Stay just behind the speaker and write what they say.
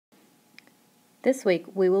This week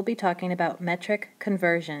we will be talking about metric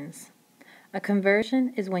conversions. A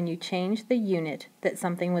conversion is when you change the unit that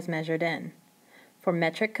something was measured in. For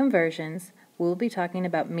metric conversions, we will be talking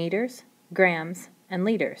about meters, grams, and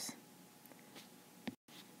liters.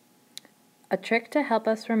 A trick to help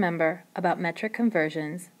us remember about metric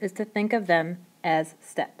conversions is to think of them as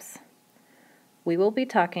steps. We will be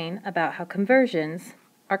talking about how conversions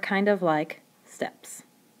are kind of like steps.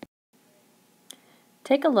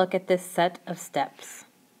 Take a look at this set of steps.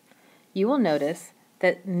 You will notice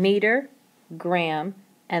that meter, gram,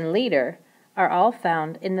 and liter are all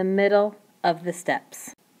found in the middle of the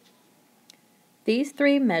steps. These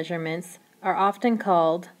three measurements are often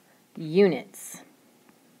called units.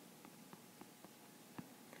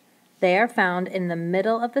 They are found in the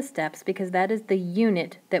middle of the steps because that is the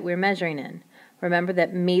unit that we're measuring in. Remember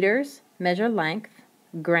that meters measure length,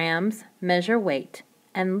 grams measure weight,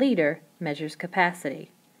 and liter measures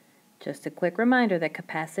capacity. Just a quick reminder that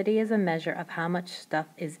capacity is a measure of how much stuff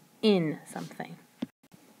is in something.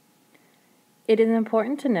 It is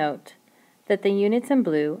important to note that the units in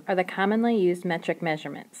blue are the commonly used metric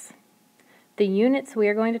measurements. The units we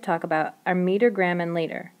are going to talk about are meter, gram, and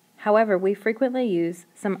liter. However, we frequently use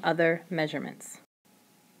some other measurements.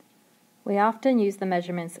 We often use the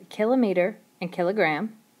measurements kilometer and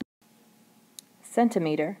kilogram,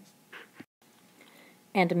 centimeter,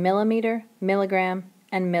 and millimeter, milligram,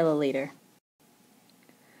 and milliliter.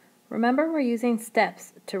 Remember, we're using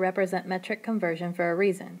steps to represent metric conversion for a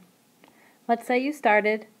reason. Let's say you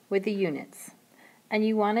started with the units, and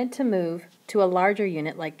you wanted to move to a larger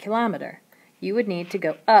unit like kilometer. You would need to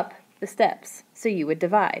go up the steps, so you would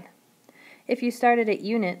divide. If you started at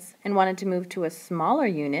units and wanted to move to a smaller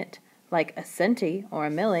unit, like a centi or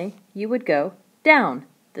a milli, you would go down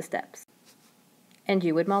the steps, and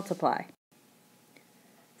you would multiply.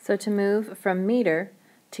 So to move from meter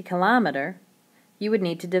to kilometer, you would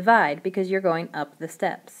need to divide because you're going up the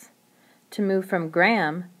steps. To move from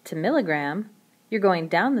gram to milligram, you're going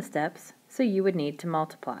down the steps, so you would need to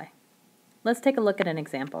multiply. Let's take a look at an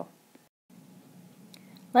example.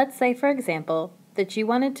 Let's say, for example, that you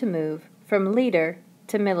wanted to move from liter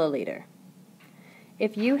to milliliter.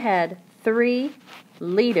 If you had 3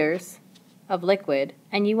 liters of liquid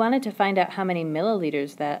and you wanted to find out how many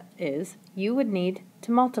milliliters that is, you would need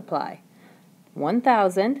to multiply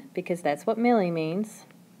 1,000, because that's what milli means,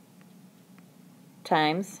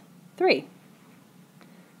 times 3.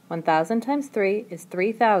 1,000 times 3 is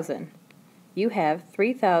 3,000. You have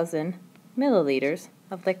 3,000 milliliters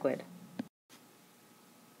of liquid.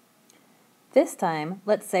 This time,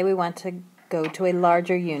 let's say we want to go to a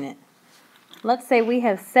larger unit. Let's say we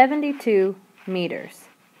have 72 meters,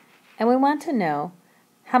 and we want to know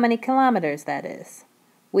how many kilometers that is.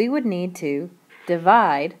 We would need to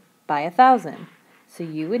divide by 1,000. So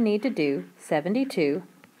you would need to do 72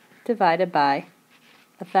 divided by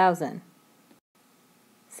 1,000.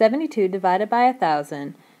 72 divided by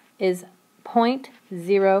 1,000 is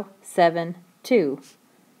 0.072.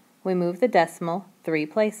 We move the decimal 3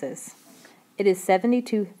 places. It is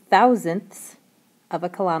 72 thousandths of a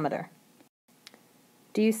kilometer.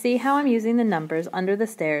 Do you see how I'm using the numbers under the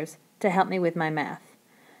stairs to help me with my math?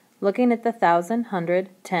 Looking at the 1,000, 100,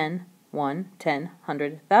 10, 1, 10,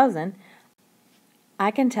 100, 1,000,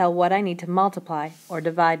 I can tell what I need to multiply or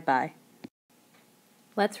divide by.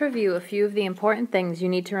 Let's review a few of the important things you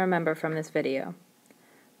need to remember from this video.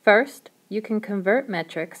 First, you can convert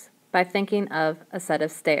metrics by thinking of a set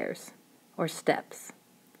of stairs, or steps.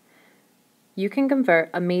 You can convert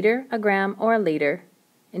a meter, a gram, or a liter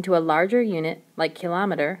into a larger unit like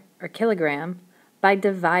kilometer or kilogram by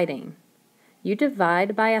dividing. You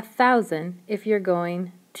divide by 1,000 if you're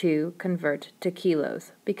going to convert to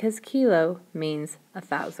kilos, because kilo means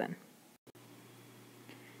 1,000.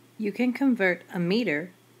 You can convert a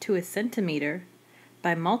meter to a centimeter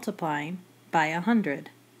by multiplying by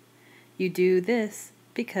 100. You do this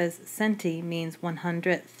because centi means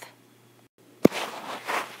 100th.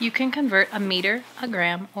 You can convert a meter, a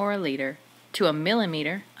gram, or a liter to a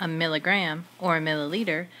millimeter, a milligram, or a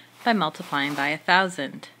milliliter by multiplying by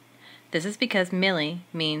 1,000. This is because milli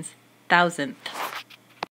means thousandth.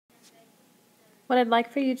 What I'd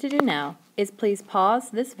like for you to do now is please pause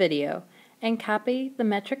this video and copy the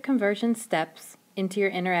metric conversion steps into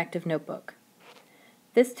your interactive notebook.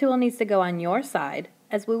 This tool needs to go on your side,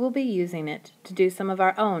 as we will be using it to do some of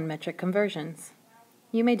our own metric conversions.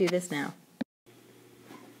 You may do this now.